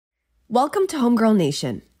Welcome to Homegirl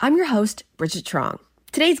Nation. I'm your host, Bridget Trong.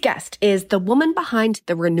 Today's guest is the woman behind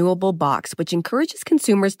the Renewable Box, which encourages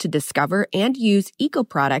consumers to discover and use eco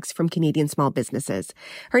products from Canadian small businesses.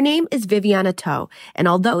 Her name is Viviana, and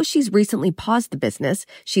although she's recently paused the business,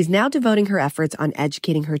 she's now devoting her efforts on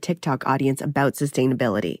educating her TikTok audience about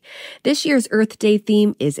sustainability. This year's Earth Day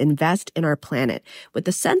theme is Invest in Our Planet, with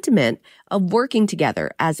the sentiment of working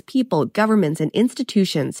together as people, governments, and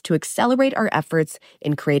institutions to accelerate our efforts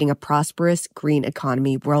in creating a prosperous green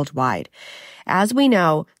economy worldwide. As we know,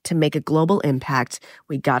 to make a global impact,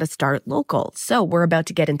 we gotta start local. So we're about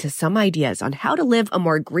to get into some ideas on how to live a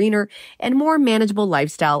more greener and more manageable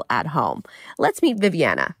lifestyle at home. Let's meet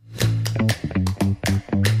Viviana.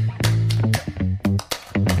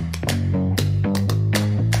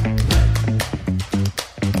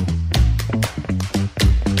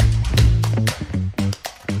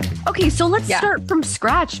 Okay, so let's start from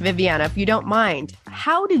scratch, Viviana, if you don't mind.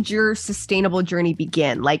 How did your sustainable journey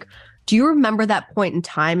begin? Do you remember that point in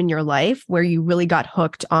time in your life where you really got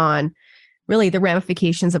hooked on really the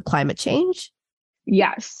ramifications of climate change?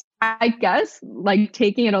 Yes. I guess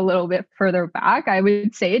taking it a little bit further back, I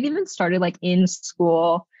would say it even started in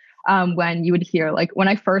school when you would hear when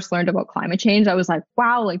I first learned about climate change, I was like,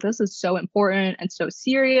 wow, this is so important and so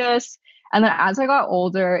serious. And then as I got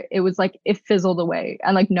older, it was it fizzled away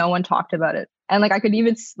and no one talked about it. And I could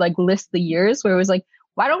even list the years where it was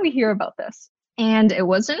why don't we hear about this? And it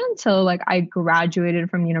wasn't until I graduated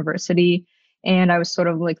from university and I was sort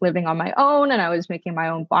of living on my own and I was making my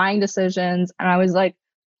own buying decisions. And I was I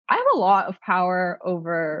have a lot of power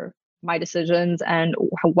over my decisions and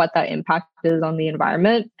what that impact is on the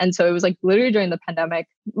environment. And so it was literally during the pandemic,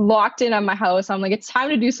 locked in at my house. I'm it's time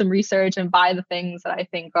to do some research and buy the things that I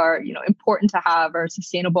think are, important to have or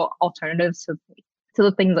sustainable alternatives to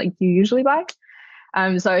the things you usually buy.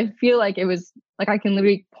 So I feel it was I can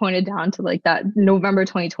literally point it down to that November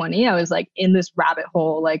 2020. I was in this rabbit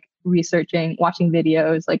hole, researching, watching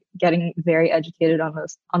videos, getting very educated on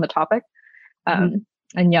the topic.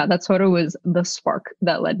 And yeah, that sort of was the spark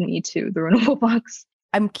that led me to the Renewable Box.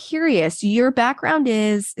 I'm curious, your background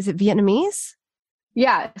is it Vietnamese?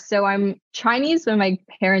 Yeah, so I'm Chinese, but my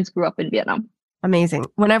parents grew up in Vietnam. Amazing.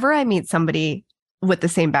 Whenever I meet somebody with the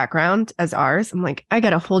same background as ours, I'm I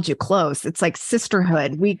gotta hold you close. It's like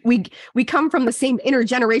sisterhood. We come from the same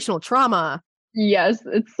intergenerational trauma. Yes,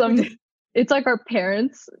 it's our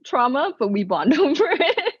parents' trauma, but we bond over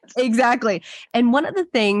it. Exactly. And one of the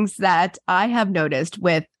things that I have noticed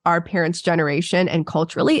with our parents' generation and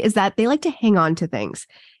culturally is that they like to hang on to things.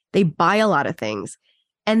 They buy a lot of things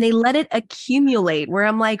and they let it accumulate where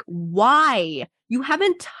I'm why? You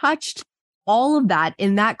haven't touched all of that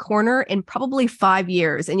in that corner in probably 5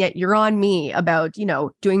 years. And yet you're on me about,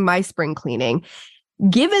 doing my spring cleaning.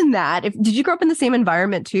 Given that, did you grow up in the same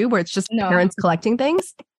environment too, where it's just parents collecting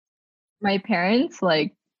things? My parents,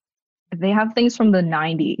 they have things from the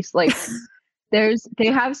 90s. They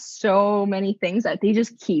have so many things that they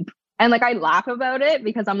just keep. And I laugh about it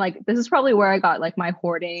because I'm this is probably where I got my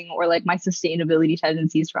hoarding or my sustainability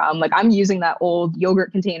tendencies from. I'm using that old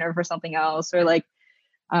yogurt container for something else, or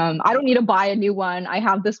I don't need to buy a new one. I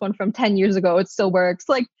have this one from 10 years ago. It still works.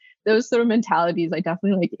 Those sort of mentalities, I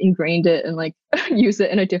definitely ingrained it and use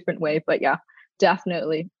it in a different way. But yeah,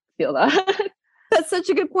 definitely feel that. That's such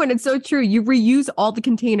a good point. It's so true. You reuse all the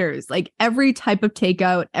containers, every type of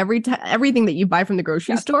takeout, everything that you buy from the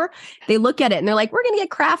grocery store, they look at it and they're we're going to get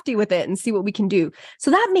crafty with it and see what we can do.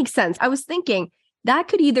 So that makes sense. I was thinking that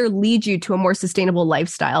could either lead you to a more sustainable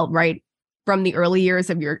lifestyle, right, from the early years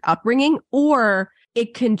of your upbringing, or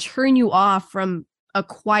it can turn you off from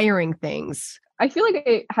acquiring things. I feel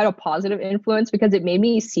it had a positive influence because it made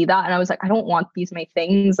me see that. And I was I don't want these many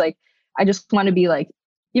things. I just want to be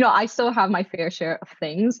I still have my fair share of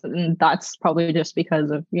things. And that's probably just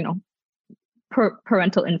because of,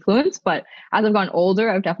 parental influence. But as I've gotten older,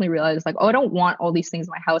 I've definitely realized I don't want all these things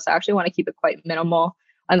in my house. I actually want to keep it quite minimal.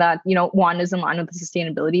 And that, one is in line with the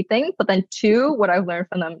sustainability thing. But then two, what I've learned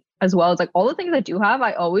from them as well is all the things I do have,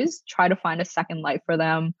 I always try to find a second life for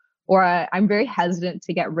them. Or I'm very hesitant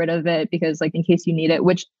to get rid of it because in case you need it,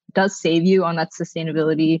 which does save you on that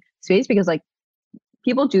sustainability space because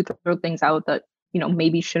people do throw things out that,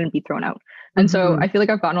 maybe shouldn't be thrown out. And so I feel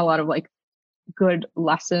I've gotten a lot of good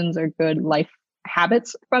lessons or good life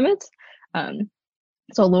habits from it.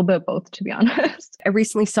 So a little bit of both, to be honest. I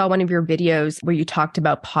recently saw one of your videos where you talked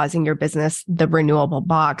about pausing your business, the Renewable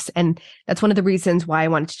Box. And that's one of the reasons why I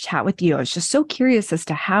wanted to chat with you. I was just so curious as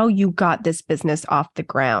to how you got this business off the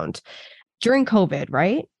ground during COVID,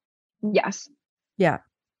 right? Yes. Yeah.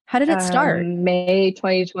 How did it start? May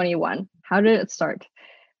 2021. How did it start?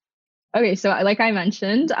 Okay, so like I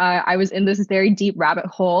mentioned, I was in this very deep rabbit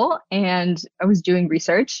hole and I was doing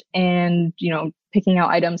research and, picking out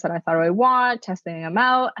items that I thought I would want, testing them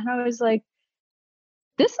out. And I was like,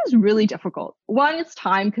 this is really difficult. One, it's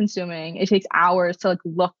time consuming. It takes hours to like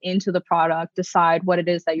look into the product, decide what it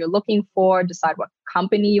is that you're looking for, decide what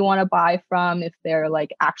company you want to buy from, if they're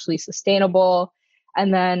like actually sustainable.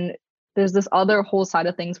 And then there's this other whole side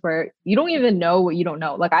of things where you don't even know what you don't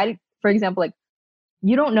know. Like for example, like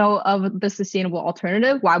you don't know of the sustainable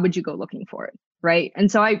alternative. Why would you go looking for it? Right.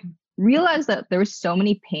 And so I realized that there were so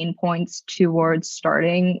many pain points towards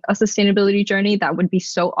starting a sustainability journey that would be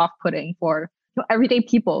so off-putting for everyday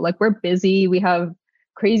people. Like we're busy, we have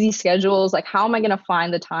crazy schedules. Like, how am I going to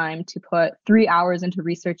find the time to put 3 hours into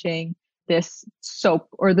researching this soap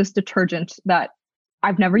or this detergent that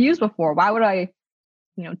I've never used before? Why would I,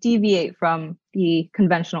 deviate from the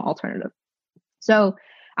conventional alternative? So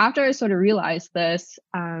after I sort of realized this,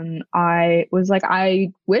 I was like,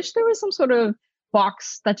 I wish there was some sort of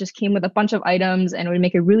box that just came with a bunch of items and it would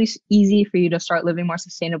make it really easy for you to start living more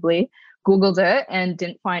sustainably. Googled it and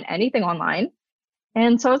didn't find anything online.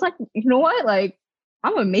 And so I was like, you know what? Like,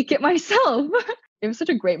 I'm gonna make it myself. It was such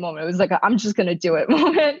a great moment. It was like, I'm just gonna do it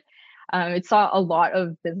moment. It saw a lot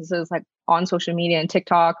of businesses like on social media and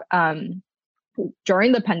TikTok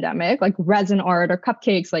during the pandemic, like resin art or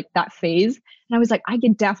cupcakes, like that phase. And I was like, I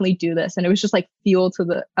could definitely do this. And it was just like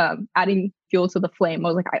adding fuel to the flame. I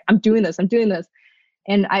was like, I'm doing this. I'm doing this.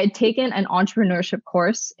 And I had taken an entrepreneurship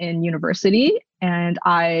course in university and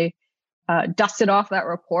I dusted off that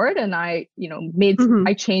report and I,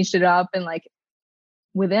 I changed it up and like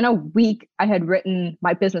within a week I had written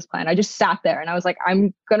my business plan. I just sat there and I was like,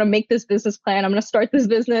 I'm going to make this business plan. I'm going to start this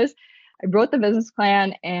business. I wrote the business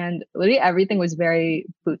plan and literally everything was very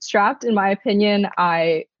bootstrapped in my opinion.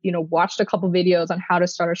 I, watched a couple videos on how to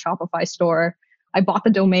start a Shopify store. I bought the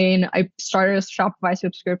domain. I started a Shopify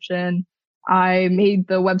subscription. I made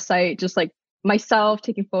the website just like myself,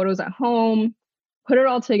 taking photos at home, put it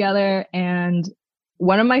all together. And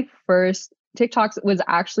one of my first TikToks was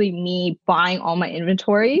actually me buying all my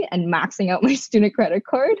inventory and maxing out my student credit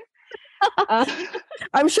card.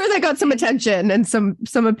 I'm sure that got some attention and some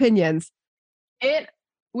opinions. It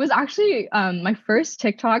was actually my first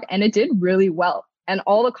TikTok and it did really well. And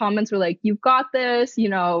all the comments were like, you've got this,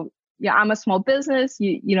 yeah, I'm a small business,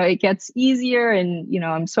 it gets easier and,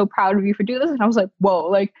 I'm so proud of you for doing this. And I was like, whoa,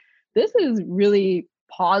 like this is really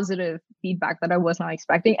positive feedback that I was not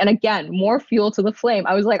expecting. And again, more fuel to the flame.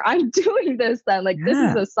 I was like, I'm doing this then. Like, This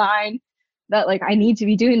is a sign that like I need to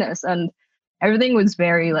be doing this. And everything was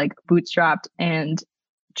very like bootstrapped and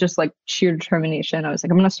just like sheer determination. I was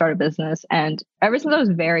like, I'm going to start a business. And ever since I was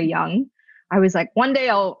very young, I was like, one day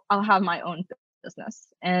I'll have my own business.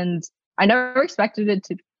 And I never expected it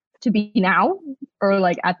to be now or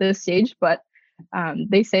like at this stage, but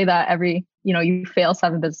they say that you fail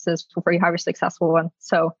 7 businesses before you have your successful one.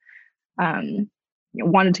 So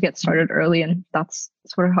wanted to get started early, and that's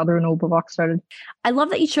sort of how the Renewable Box started. I love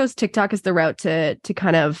that you chose TikTok as the route to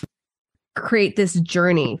kind of create this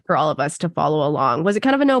journey for all of us to follow along. Was it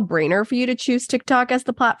kind of a no-brainer for you to choose TikTok as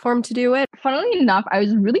the platform to do it? Funnily enough, I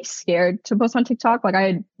was really scared to post on TikTok. Like I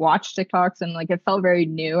had watched TikToks and like it felt very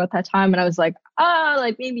new at that time. And I was like,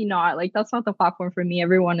 like maybe not. Like that's not the platform for me.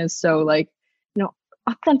 Everyone is so like,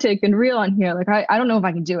 authentic and real on here. Like I don't know if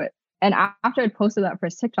I can do it. And after I'd posted that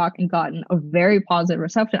first TikTok and gotten a very positive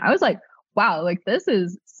reception, I was like, wow, like this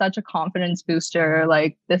is such a confidence booster.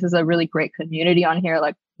 Like this is a really great community on here.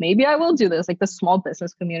 Like maybe I will do this. Like the small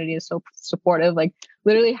business community is so supportive. Like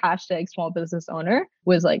literally hashtag small business owner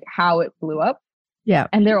was like how it blew up. Yeah.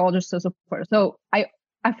 And they're all just so supportive. So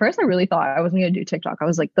at first I really thought I wasn't going to do TikTok. I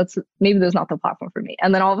was like, maybe there's not the platform for me.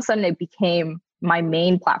 And then all of a sudden it became my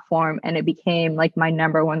main platform and it became like my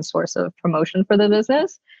number one source of promotion for the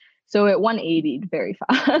business. So it 180'd very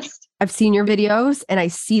fast. I've seen your videos and I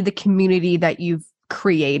see the community that you've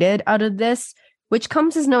created out of this, which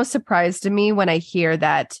comes as no surprise to me when I hear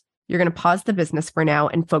that you're going to pause the business for now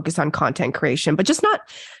and focus on content creation, but just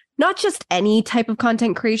not just any type of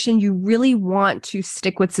content creation. You really want to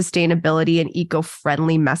stick with sustainability and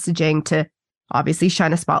eco-friendly messaging to obviously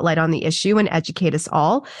shine a spotlight on the issue and educate us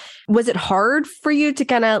all. Was it hard for you to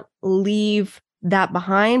kind of leave that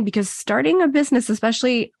behind? Because starting a business,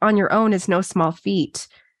 especially on your own, is no small feat.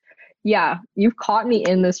 Yeah, you've caught me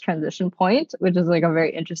in this transition point, which is like a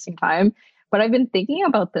very interesting time. But I've been thinking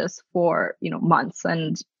about this for, months.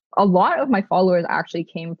 And a lot of my followers actually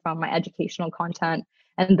came from my educational content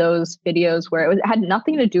and those videos where it had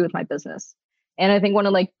nothing to do with my business. And I think one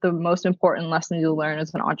of like the most important lessons you learn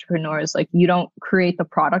as an entrepreneur is like, you don't create the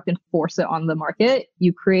product and force it on the market.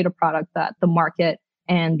 You create a product that the market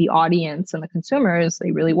and the audience and the consumers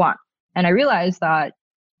they really want. And I realized that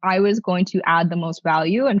I was going to add the most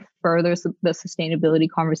value and further the sustainability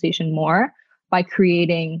conversation more by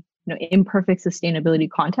creating imperfect sustainability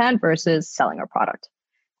content versus selling our product.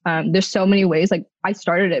 There's so many ways. Like I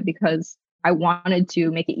started it because I wanted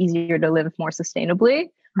to make it easier to live more sustainably.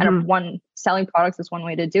 And selling products is one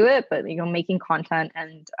way to do it, but making content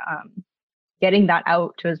and getting that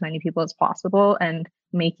out to as many people as possible and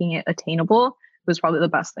making it attainable was probably the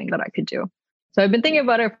best thing that I could do. So I've been thinking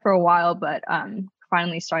about it for a while, but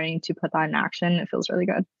finally starting to put that in action. It feels really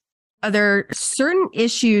good. Are there certain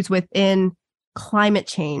issues within climate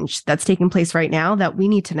change that's taking place right now that we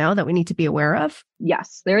need to know, that we need to be aware of?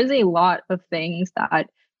 Yes, there is a lot of things that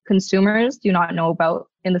consumers do not know about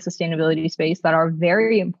in the sustainability space that are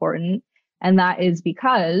very important. And that is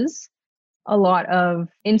because a lot of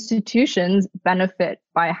institutions benefit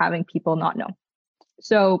by having people not know.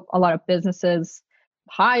 So a lot of businesses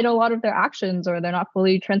hide a lot of their actions, or they're not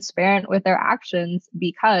fully transparent with their actions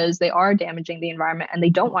because they are damaging the environment and they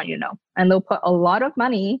don't want you to know. And they'll put a lot of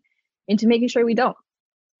money into making sure we don't.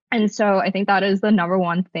 And so I think that is the number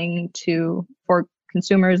one thing for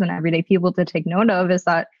consumers and everyday people to take note of, is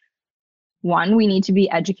that one, we need to be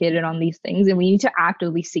educated on these things and we need to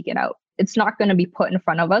actively seek it out. It's not going to be put in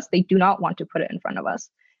front of us. They do not want to put it in front of us.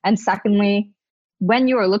 And secondly, when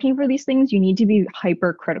you are looking for these things, you need to be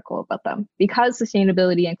hypercritical about them, because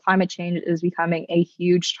sustainability and climate change is becoming a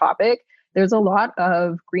huge topic. There's a lot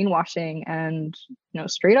of greenwashing and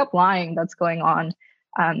straight up lying that's going on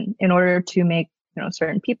in order to make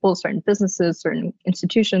certain people, certain businesses, certain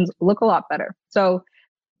institutions look a lot better. So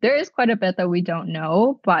there is quite a bit that we don't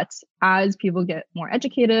know, but as people get more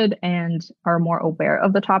educated and are more aware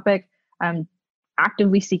of the topic,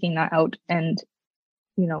 actively seeking that out and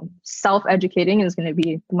self-educating is going to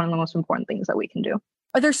be one of the most important things that we can do.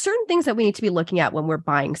 Are there certain things that we need to be looking at when we're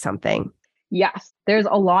buying something? Yes, there's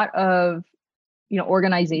a lot of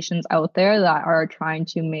organizations out there that are trying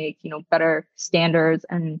to make better standards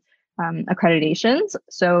and accreditations.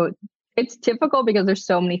 So it's difficult because there's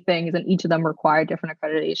so many things and each of them require different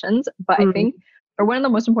accreditations. But I think, or one of the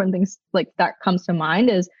most important things like that comes to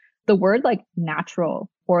mind is the word like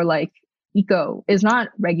natural or like eco is not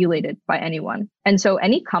regulated by anyone. And so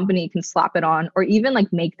any company can slap it on or even like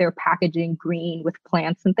make their packaging green with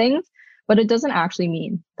plants and things, but it doesn't actually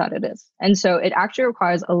mean that it is. And so it actually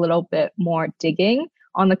requires a little bit more digging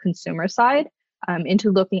on the consumer side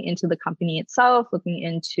into looking into the company itself, looking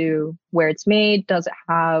into where it's made. Does it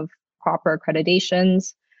have proper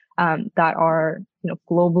accreditations that are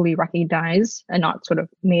globally recognized and not sort of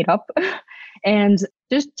made up? And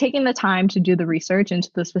just taking the time to do the research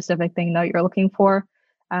into the specific thing that you're looking for.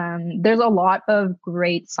 There's a lot of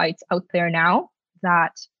great sites out there now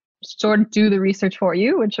that sort of do the research for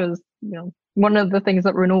you, which was, one of the things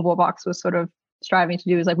that Renewable Box was sort of striving to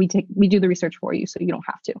do, is like we do the research for you so you don't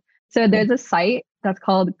have to. So there's a site that's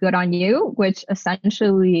called Good On You, which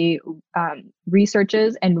essentially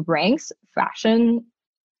researches and ranks fashion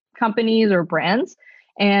companies or brands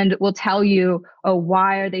and will tell you,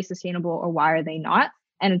 why are they sustainable or why are they not?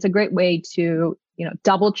 And it's a great way to,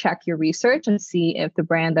 double check your research and see if the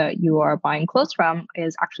brand that you are buying clothes from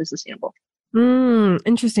is actually sustainable.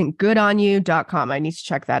 Interesting. GoodOnYou.com. I need to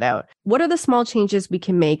check that out. What are the small changes we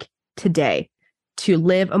can make today to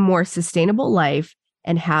live a more sustainable life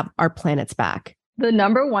and have our planet's back? The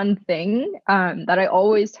number one thing that I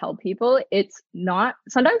always tell people,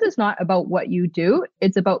 sometimes it's not about what you do,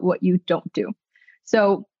 it's about what you don't do.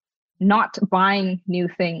 So not buying new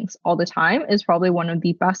things all the time is probably one of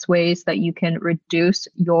the best ways that you can reduce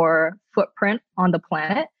your footprint on the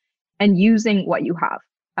planet and using what you have.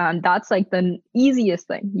 That's like the easiest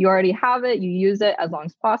thing. You already have it, you use it as long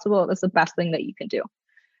as possible. That's the best thing that you can do.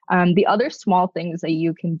 The other small things that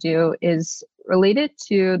you can do is related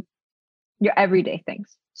to your everyday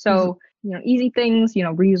things. So, easy things,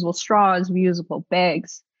 reusable straws, reusable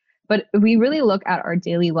bags. But if we really look at our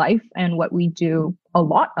daily life and what we do a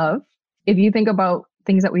lot of, if you think about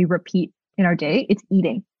things that we repeat in our day, it's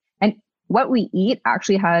eating. And what we eat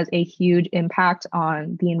actually has a huge impact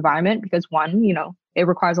on the environment because one, it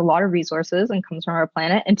requires a lot of resources and comes from our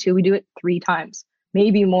planet. And two, we do it 3 times,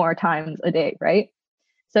 maybe more times a day, right?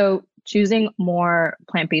 So choosing more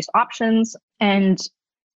plant-based options and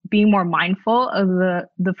being more mindful of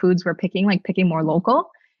the foods we're picking, like picking more local,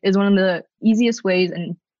 is one of the easiest ways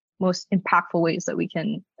and most impactful ways that we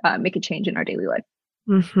can make a change in our daily life.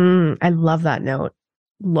 I love that note.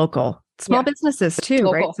 Local. Small businesses too,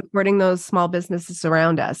 local. Right? Supporting those small businesses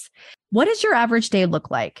around us. What does your average day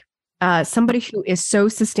look like? Somebody who is so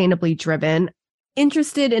sustainably driven,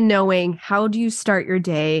 interested in knowing, how do you start your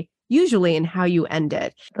day? usually in how you end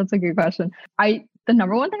it? That's a good question. The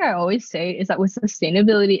number one thing I always say is that with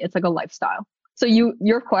sustainability, it's like a lifestyle. So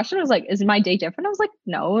your question was like, is my day different? I was like,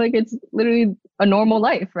 no, like it's literally a normal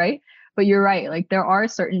life, right? But you're right. Like there are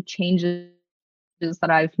certain changes that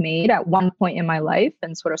I've made at one point in my life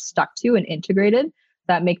and sort of stuck to and integrated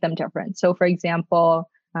that make them different. So for example,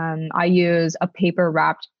 I use a paper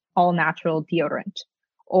wrapped all natural deodorant.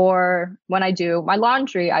 Or when I do my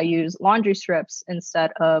laundry, I use laundry strips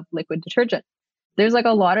instead of liquid detergent. There's like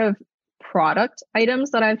a lot of product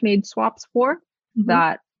items that I've made swaps for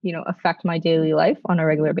that, affect my daily life on a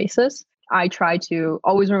regular basis. I try to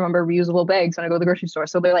always remember reusable bags when I go to the grocery store.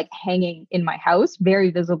 So they're like hanging in my house, very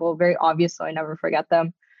visible, very obvious. So I never forget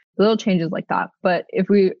them. Little changes like that. But if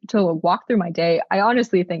we to walk through my day, I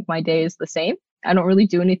honestly think my day is the same. I don't really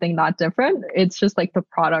do anything that different. It's just like the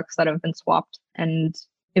products that have been swapped. And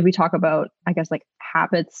if we talk about, I guess, like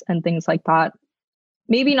habits and things like that,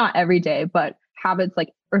 maybe not every day, but habits like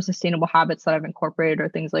or sustainable habits that I've incorporated or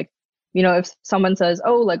things like, if someone says,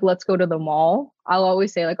 oh, like, let's go to the mall, I'll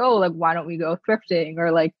always say like, oh, like, why don't we go thrifting?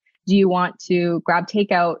 Or like, do you want to grab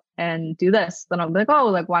takeout and do this? Then I'll be like, oh,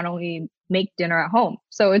 like, why don't we make dinner at home?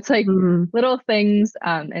 So it's like little things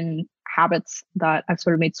and habits that I've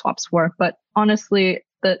sort of made swaps for. But honestly,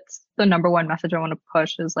 that's the number one message I want to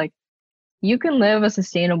push is like, you can live a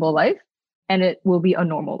sustainable life and it will be a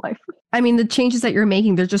normal life. I mean, the changes that you're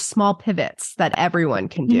making, they're just small pivots that everyone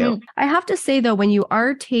can do. I have to say, though, when you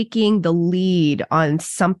are taking the lead on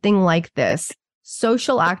something like this,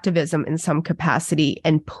 social activism in some capacity,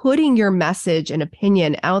 and putting your message and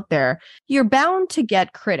opinion out there, you're bound to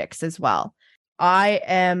get critics as well. I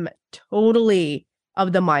am totally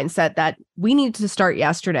of the mindset that we need to start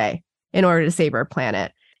yesterday in order to save our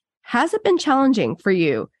planet. Has it been challenging for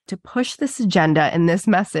you to push this agenda and this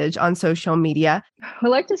message on social media? I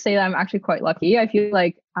like to say that I'm actually quite lucky. I feel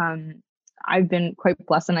like I've been quite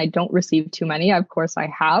blessed and I don't receive too many. Of course, I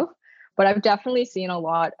have, but I've definitely seen a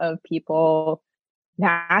lot of people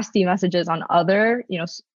nasty messages on other,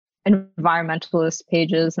 environmentalist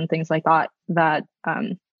pages and things like that that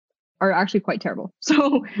are actually quite terrible.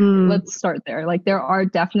 So let's start there. Like there are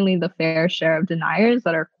definitely the fair share of deniers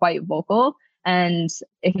that are quite vocal. And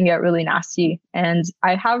it can get really nasty. And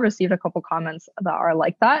I have received a couple comments that are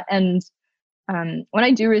like that. And when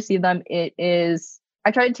I do receive them,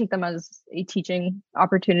 I try to take them as a teaching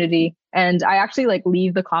opportunity. And I actually like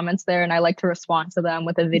leave the comments there and I like to respond to them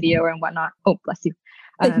with a video and whatnot. Oh, bless you.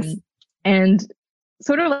 And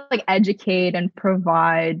sort of like educate and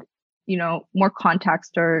provide, more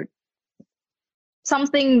context or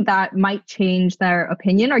something that might change their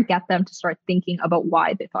opinion or get them to start thinking about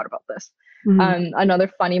why they thought about this. Another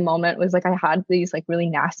funny moment was like I had these like really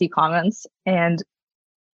nasty comments and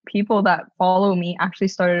people that follow me actually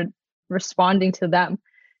started responding to them.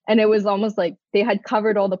 And it was almost like they had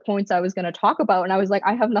covered all the points I was going to talk about. And I was like,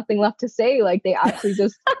 I have nothing left to say. Like they actually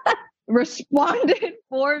just responded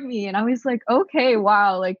for me. And I was like, okay,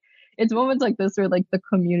 wow. Like it's moments like this where like the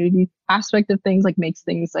community aspect of things like makes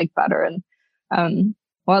things like better. And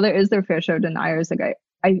while there is their fair share of deniers, like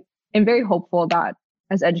I am very hopeful that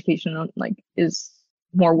as education like is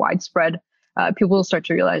more widespread, people will start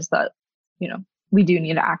to realize that, we do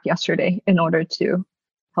need to act yesterday in order to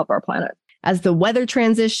help our planet. As the weather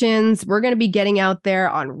transitions, we're going to be getting out there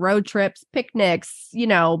on road trips, picnics,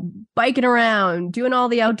 biking around, doing all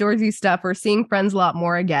the outdoorsy stuff. We're seeing friends a lot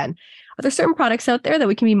more again. Are there certain products out there that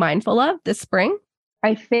we can be mindful of this spring?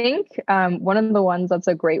 I think one of the ones that's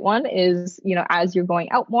a great one is, as you're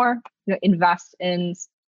going out more, invest in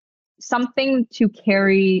something to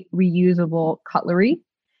carry reusable cutlery,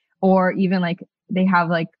 or even like they have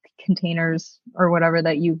like containers or whatever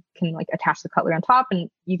that you can like attach the cutlery on top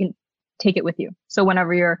and you can take it with you. So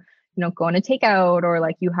whenever you're, going to take out or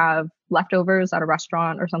like you have leftovers at a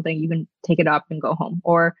restaurant or something, you can take it up and go home.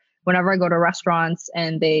 Or whenever I go to restaurants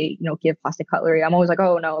and they, give plastic cutlery, I'm always like,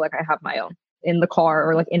 oh no, like I have my own in the car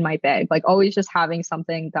or like in my bag, like always just having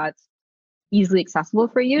something that's easily accessible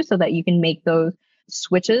for you so that you can make those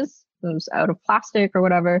switches, those out of plastic or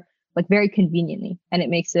whatever, like very conveniently. And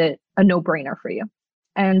it makes it a no-brainer for you.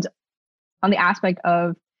 And on the aspect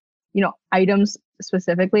of, items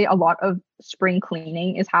specifically, a lot of spring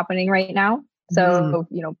cleaning is happening right now. So,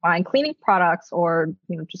 buying cleaning products or,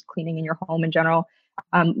 just cleaning in your home in general,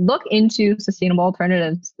 look into sustainable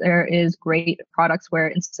alternatives. There is great products where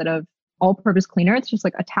instead of all-purpose cleaner, it's just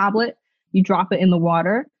like a tablet. You drop it in the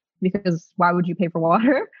water because why would you pay for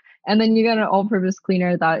water? And then you get an all-purpose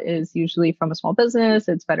cleaner that is usually from a small business.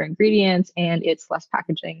 It's better ingredients and it's less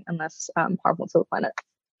packaging and less harmful to the planet.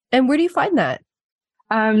 And where do you find that?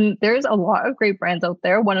 There's a lot of great brands out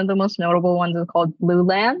there. One of the most notable ones is called Blue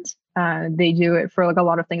Land. They do it for like a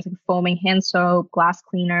lot of things like foaming hand soap, glass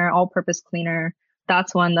cleaner, all-purpose cleaner.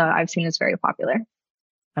 That's one that I've seen is very popular.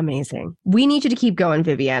 Amazing. We need you to keep going,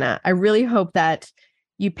 Viviana. I really hope that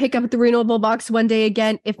you pick up the renewable box one day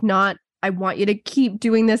again. If not, I want you to keep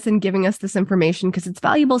doing this and giving us this information because it's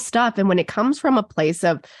valuable stuff. And when it comes from a place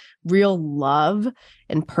of real love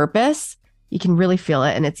and purpose, you can really feel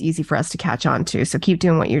it and it's easy for us to catch on to. So keep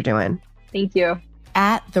doing what you're doing. Thank you.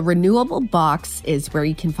 At The Renewable Box is where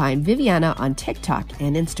you can find Viviana on TikTok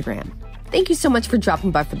and Instagram. Thank you so much for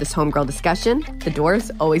dropping by for this homegirl discussion. The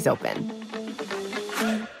door's always open.